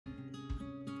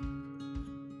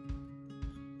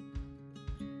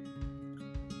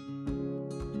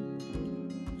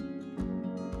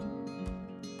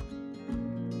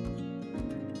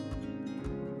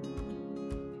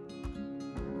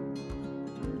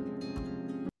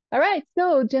All right.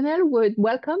 So, Janell Wood,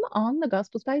 welcome on the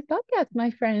Gospel Spice podcast,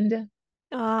 my friend.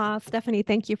 Stephanie,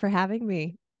 thank you for having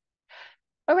me.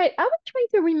 All right. I was trying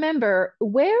to remember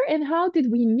where and how did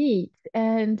we meet?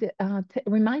 And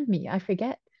remind me, I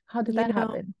forget. How did You that know,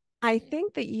 happen? I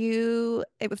think that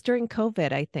it was during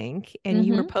COVID, I think, and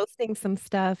you were Mm-hmm. posting some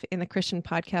stuff in the Christian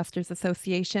Podcasters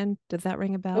Association. Does that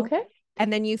ring a bell? Okay.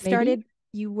 And then Maybe.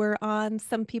 you were on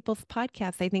some people's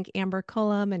podcasts, I think Amber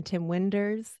Cullum and Tim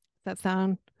Winders. Does that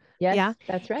sound? Yes, Yeah.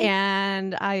 that's right.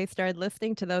 And I started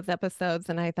listening to those episodes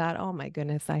and I thought, oh my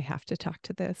goodness, I have to talk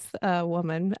to this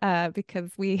woman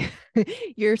because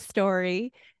your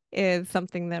story is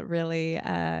something that really,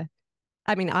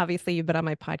 I mean, obviously you've been on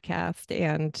my podcast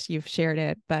and you've shared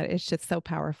it, but it's just so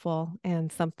powerful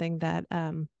and something that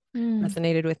Mm.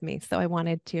 resonated with me. So I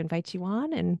wanted to invite you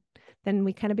on and then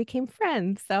we kind of became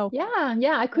friends. So Yeah,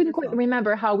 yeah. I couldn't quite wonderful.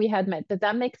 remember how we had met, but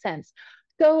that makes sense.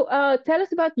 So, tell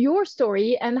us about your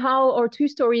story and how our two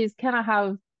stories kind of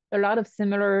have a lot of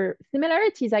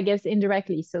similarities, I guess,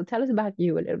 indirectly. So, tell us about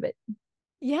you a little bit.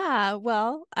 Yeah,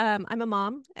 well, I'm a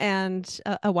mom and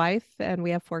a wife, and we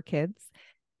have four kids.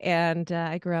 And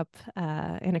I grew up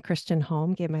in a Christian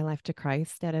home, gave my life to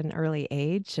Christ at an early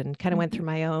age, and kind of went Mhm. through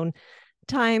my own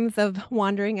times of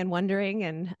wandering and wondering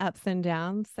and ups and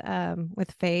downs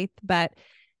with faith. But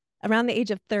around the age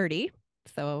of 30,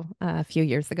 so a few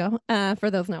years ago, for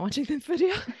those not watching this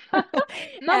video, Not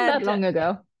that and long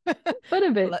ago, but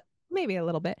a bit. li- maybe a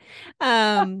little bit.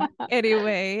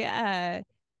 Anyway,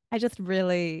 I just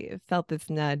really felt this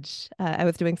nudge. I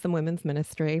was doing some women's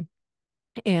ministry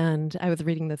and I was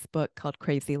reading this book called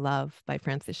Crazy Love by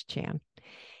Francis Chan.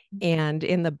 And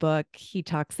in the book, he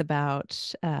talks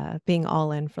about being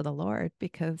all in for the Lord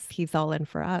because he's all in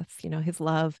for us. You know, his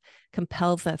love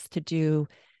compels us to do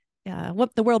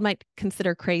what the world might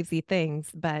consider crazy things,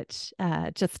 but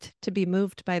just to be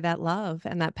moved by that love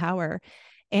and that power.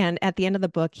 And at the end of the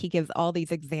book, he gives all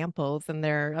these examples, and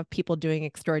they're of people doing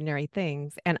extraordinary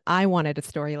things. And I wanted a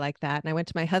story like that. And I went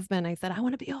to my husband. I said, I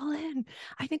want to be all in.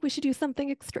 I think we should do something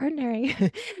extraordinary.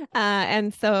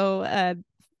 And so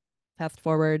fast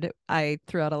forward, I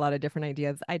threw out a lot of different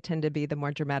ideas. I tend to be the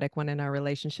more dramatic one in our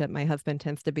relationship. My husband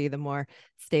tends to be the more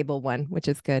stable one, which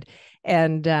is good.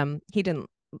 And he didn't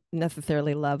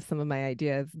necessarily love some of my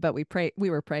ideas, but we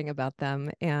were praying about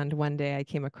them. And one day I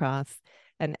came across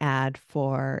an ad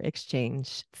for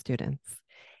exchange students.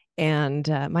 And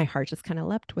my heart just kind of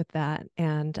leapt with that.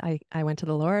 And I went to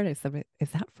the Lord. I said,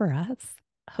 is that for us?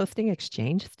 Hosting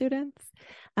exchange students?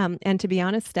 And to be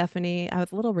honest, Stephanie, I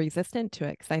was a little resistant to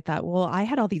it because I thought, well, I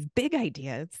had all these big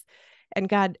ideas. And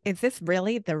God, is this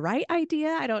really the right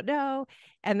idea? I don't know.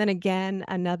 And then again,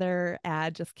 another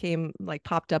ad just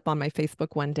popped up on my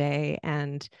Facebook one day.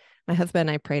 And my husband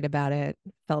and I prayed about it,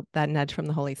 felt that nudge from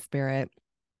the Holy Spirit,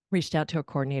 reached out to a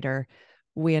coordinator.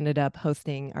 We ended up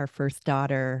hosting our first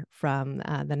daughter from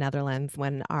the Netherlands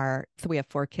so we have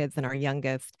four kids, and our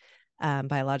youngest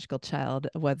biological child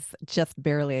was just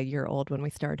barely a year old when we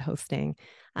started hosting.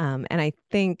 And I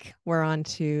think we're on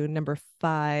to number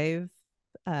five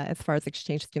as far as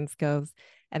exchange students goes.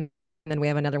 And then we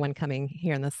have another one coming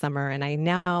here in the summer. And I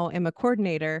now am a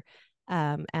coordinator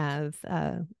as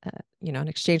an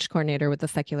exchange coordinator with a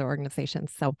secular organization.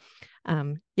 So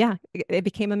yeah, it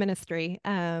became a ministry.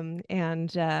 And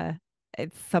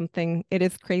it's something, it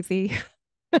is crazy.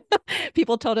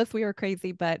 People told us we were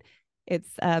crazy, but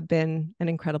it's been an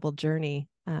incredible journey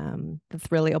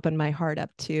that's really opened my heart up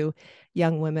to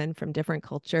young women from different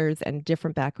cultures and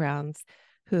different backgrounds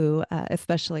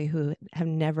especially who have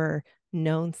never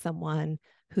known someone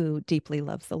who deeply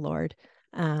loves the Lord.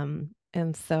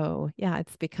 And so, yeah,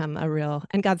 it's become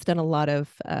and God's done a lot of,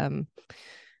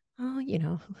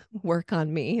 oh, work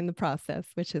on me in the process,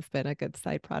 which has been a good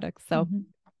side product. So Mhm.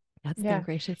 that's been Yeah.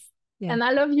 gracious. Yeah. And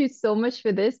I love you so much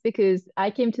for this because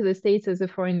I came to the States as a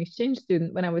foreign exchange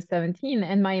student when I was 17,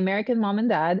 and my American mom and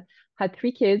dad had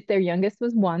three kids. Their youngest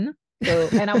was one. So,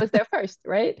 and I was their first,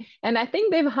 right? And I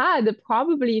think they've had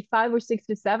probably five or six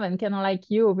or seven, kind of like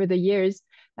you over the years.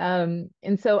 And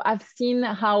so I've seen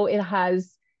how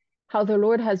the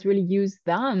Lord has really used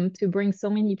them to bring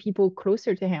so many people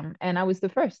closer to Him. And I was the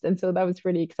first. And so that was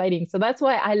really exciting. So that's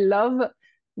why I love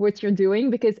what you're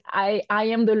doing because I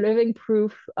am the living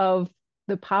proof of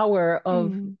the power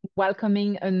of Mm.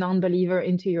 welcoming a non-believer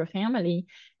into your family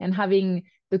and having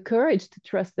the courage to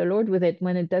trust the Lord with it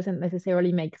when it doesn't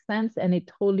necessarily make sense and it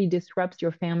totally disrupts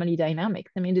your family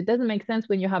dynamics. I mean, it doesn't make sense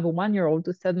when you have a 1-year-old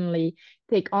to suddenly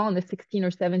take on a 16 or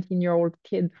 17-year-old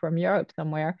kid from Europe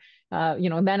somewhere. Then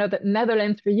the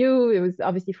Netherlands for you, it was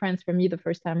obviously France for me the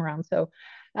first time around. So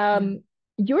Yeah.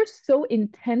 you're so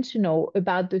intentional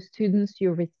about the students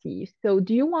you receive. So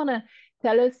do you want to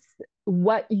tell us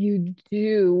what you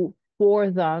do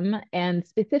for them and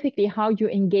specifically how you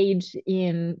engage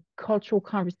in cultural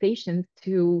conversations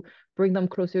to bring them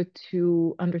closer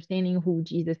to understanding who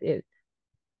Jesus is?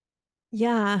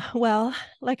 Yeah, well,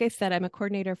 like I said, I'm a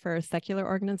coordinator for a secular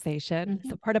organization. Mm-hmm.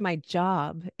 So part of my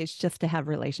job is just to have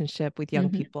relationship with young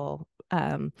Mm-hmm. people.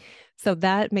 So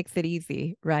that makes it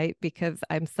easy, right? Because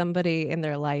I'm somebody in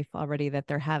their life already that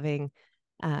they're having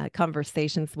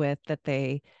conversations with, that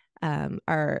they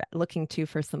are looking to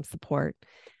for some support.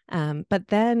 But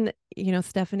then,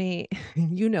 Stephanie,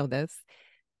 you know this,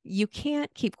 you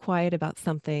can't keep quiet about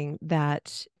something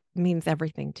that means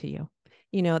everything to you.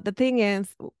 The thing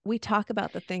is, we talk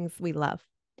about the things we love.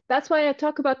 That's why I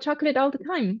talk about chocolate all the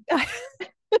time.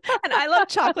 And I love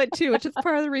chocolate too, which is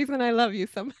part of the reason I love you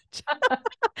so much.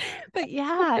 But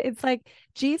yeah, it's like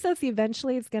Jesus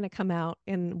eventually is going to come out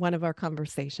in one of our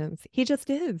conversations. He just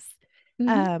is.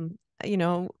 Mm-hmm. Um,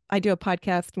 I do a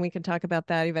podcast and we can talk about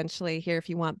that eventually here if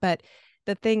you want. But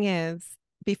the thing is,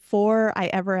 before I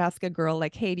ever ask a girl,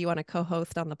 like, hey, do you want to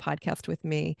co-host on the podcast with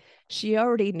me? She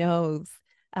already knows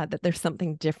that there's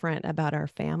something different about our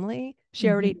family. She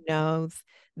Mm-hmm. already knows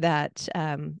that,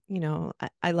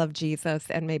 I love Jesus,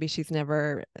 and maybe she's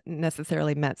never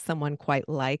necessarily met someone quite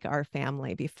like our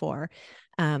family before.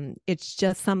 It's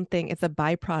just something, it's a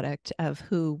byproduct of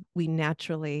who we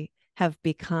naturally have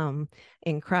become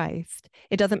in Christ.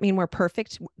 It doesn't mean we're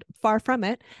perfect, far from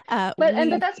it. But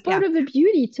that's Yeah. part of the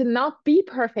beauty to not be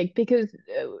perfect because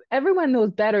everyone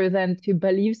knows better than to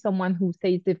believe someone who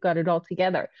says they've got it all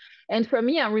together. And for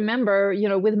me, I remember,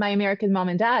 with my American mom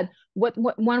and dad, what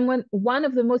one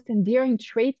of the most endearing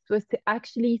traits was to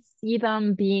actually see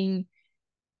them being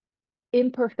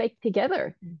imperfect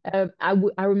together.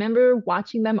 I remember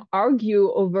watching them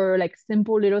argue over like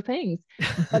simple little things.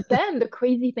 But then the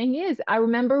crazy thing is, I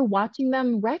remember watching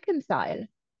them reconcile.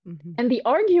 Mhm. And the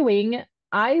arguing,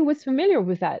 I was familiar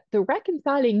with that. The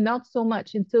reconciling, not so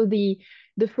much. And so the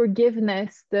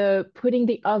forgiveness, the putting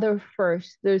the other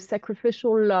first, the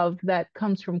sacrificial love that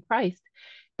comes from Christ,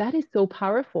 that is so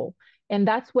powerful. And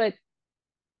that's what,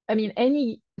 I mean,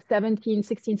 any 17,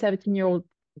 16, 17-year-old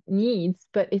needs,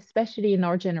 but especially in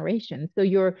our generation. So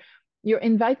you're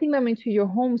inviting them into your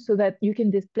home so that you can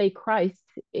display Christ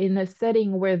in a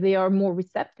setting where they are more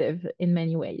receptive in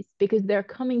many ways because they're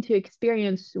coming to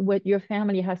experience what your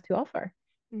family has to offer.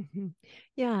 Mhm.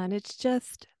 Yeah, and it's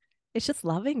just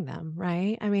loving them,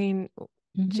 right? I mean,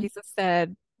 Mm-hmm. Jesus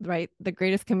said, right, the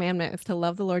greatest commandment is to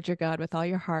love the Lord your God with all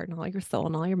your heart and all your soul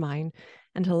and all your mind,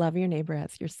 and to love your neighbor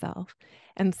as yourself.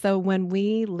 And so when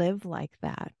we live like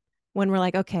that, when we're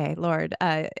like, okay, Lord,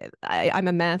 I'm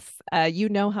a mess. You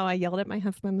know how I yelled at my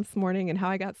husband this morning and how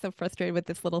I got so frustrated with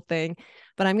this little thing,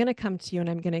 but I'm going to come to you and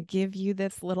I'm going to give you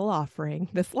this little offering,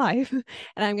 this life, and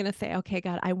I'm going to say, okay,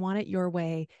 God, I want it your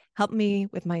way. Help me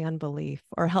with my unbelief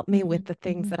or help me with the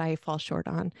things Mm-hmm. that I fall short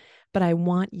on, but I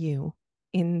want you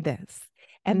in this.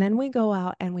 And then Mm-hmm. we go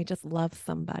out and we just love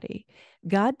somebody.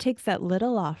 God takes that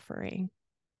little offering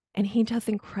and he does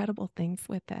incredible things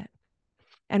with it.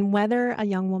 And whether a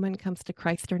young woman comes to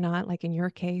Christ or not, like in your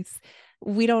case,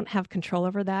 we don't have control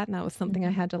over that. And that was something I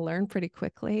Mm-hmm. had to learn pretty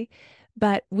quickly.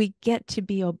 But we get to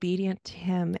be obedient to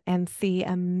him and see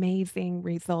amazing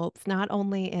results, not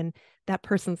only in that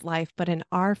person's life, but in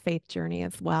our faith journey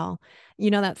as well.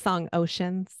 You know that song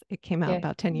Oceans? It came out Yes.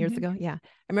 about 10 years Mm-hmm. ago. Yeah.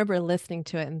 I remember listening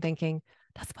to it and thinking,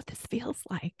 that's what this feels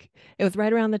like. It was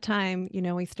right around the time,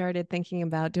 we started thinking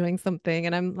about doing something.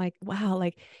 And I'm like, wow,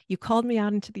 like you called me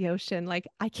out into the ocean. Like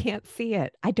I can't see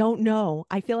it. I don't know.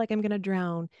 I feel like I'm going to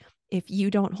drown if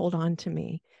you don't hold on to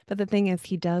me. But the thing is,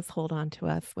 he does hold on to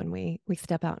us when we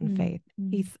step out in faith.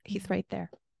 He's Mm-hmm. right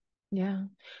there. Yeah.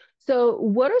 So,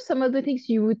 what are some of the things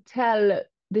you would tell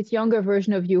this younger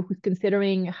version of you who's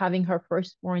considering having her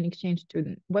first foreign exchange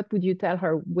student? What would you tell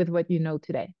her with what you know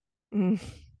today? Mm.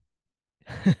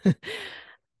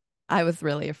 I was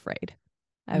really afraid.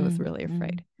 I was Mm, really mm,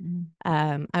 afraid.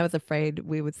 mm. I was afraid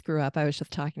we would screw up. I was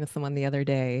just talking to someone the other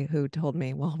day who told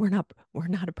me, "Well, we're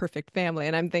not a perfect family."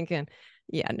 And I'm thinking,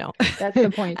 yeah, no. That's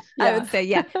the point. I Yeah. would say,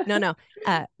 yeah, no, no.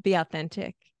 Be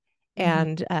authentic Hmm.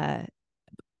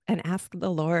 and ask the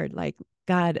Lord, like,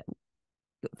 God,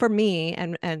 for me,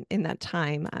 and in that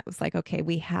time, I was like, okay,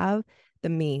 we have the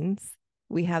means,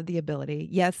 we have the ability.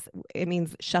 Yes, it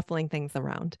means shuffling things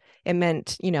around. It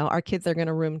meant, our kids are going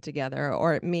to room together,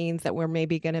 or it means that we're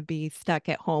maybe going to be stuck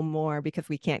at home more because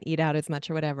we can't eat out as much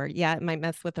or whatever. Yeah, it might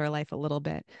mess with our life a little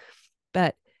bit.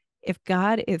 But if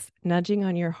God is nudging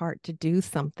on your heart to do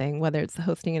something, whether it's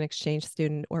hosting an exchange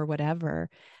student or whatever,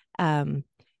 um,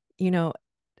 you know,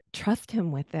 trust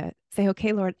him with it. Say,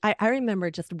 okay, Lord, I remember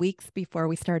just weeks before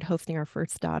we started hosting our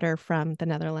first daughter from the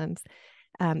Netherlands,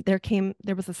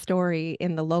 there was a story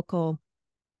in the local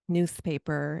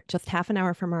newspaper just half an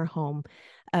hour from our home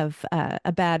of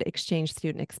a bad exchange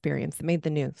student experience that made the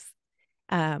news.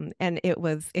 And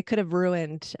it could have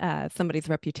ruined somebody's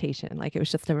reputation. Like, it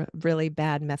was just a really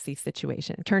bad, messy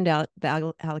situation. It turned out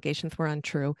the allegations were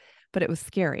untrue, but it was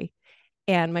scary.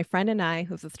 And my friend and I,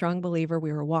 who's a strong believer,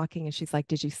 we were walking, and she's like,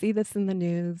 "Did you see this in the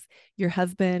news? Your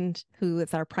husband, who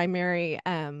is our primary,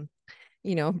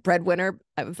 breadwinner,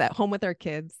 I was at home with our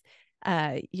kids.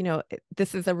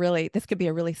 This could be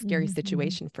a really scary Mm-hmm.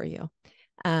 situation for you."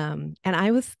 And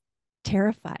I was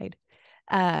terrified.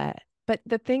 But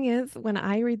the thing is, when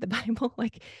I read the Bible,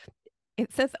 like,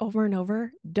 it says over and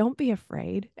over, don't be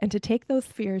afraid, and to take those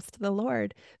fears to the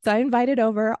Lord. So I invited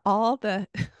over all the,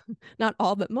 not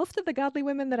all, but most of the godly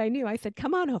women that I knew. I said,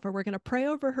 come on over. We're going to pray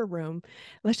over her room.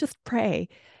 Let's just pray.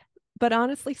 But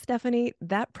honestly, Stephanie,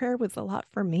 that prayer was a lot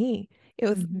for me. It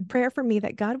was Mm-hmm. prayer for me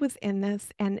that God was in this.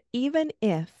 And even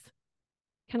if,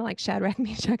 kind of like Shadrach,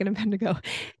 Meshach, and Abednego,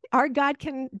 our God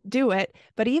can do it.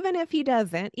 But even if he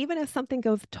doesn't, even if something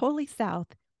goes totally south,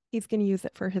 he's going to use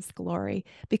it for his glory,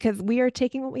 because we are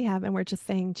taking what we have and we're just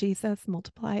saying, Jesus,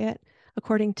 multiply it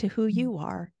according to who you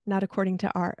are, not according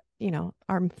to our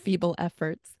feeble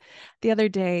efforts. The other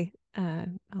day,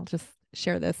 I'll just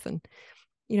share this. And,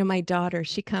 my daughter,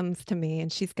 she comes to me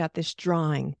and she's got this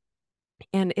drawing,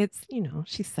 and it's,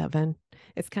 she's 7.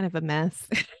 It's kind of a mess.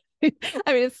 I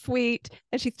mean, it's sweet.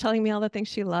 And she's telling me all the things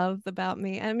she loves about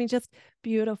me. I mean, just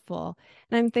beautiful.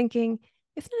 And I'm thinking,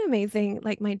 isn't it amazing?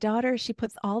 Like, my daughter, she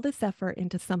puts all this effort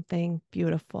into something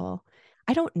beautiful.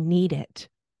 I don't need it.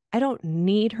 I don't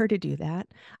need her to do that.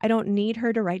 I don't need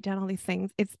her to write down all these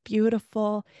things. It's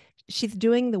beautiful. She's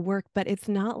doing the work, but it's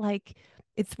not like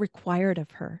it's required of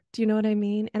her. Do you know what I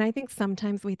mean? And I think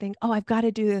sometimes we think, oh, I've got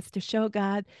to do this to show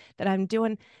God that I'm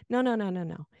doing. No, no, no, no,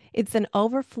 no. It's an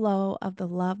overflow of the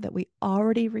love that we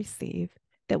already receive,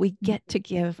 that we get to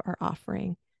give our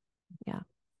offering. Yeah.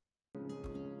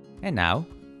 And now,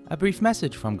 a brief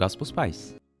message from Gospel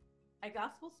Spice. At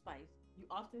Gospel Spice, you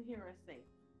often hear us say,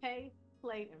 pay,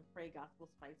 play, and pray Gospel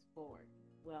Spice forward.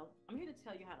 Well, I'm here to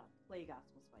tell you how to play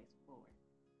Gospel Spice forward.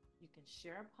 You can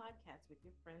share a podcast with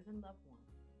your friends and loved ones.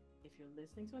 If you're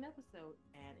listening to an episode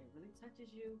and it really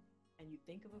touches you and you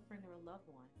think of a friend or a loved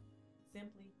one,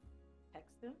 simply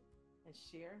text them and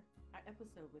share our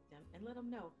episode with them and let them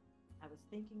know, I was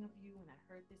thinking of you and I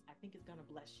heard this. I think it's going to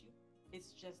bless you.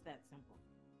 It's just that simple.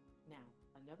 Now,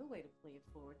 another way to play it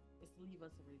forward is to leave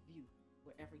us a review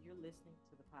wherever you're listening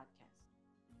to the podcast.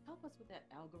 Help us with that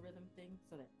algorithm thing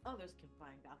so that others can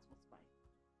find Gospel Spice.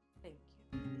 Thank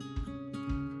you.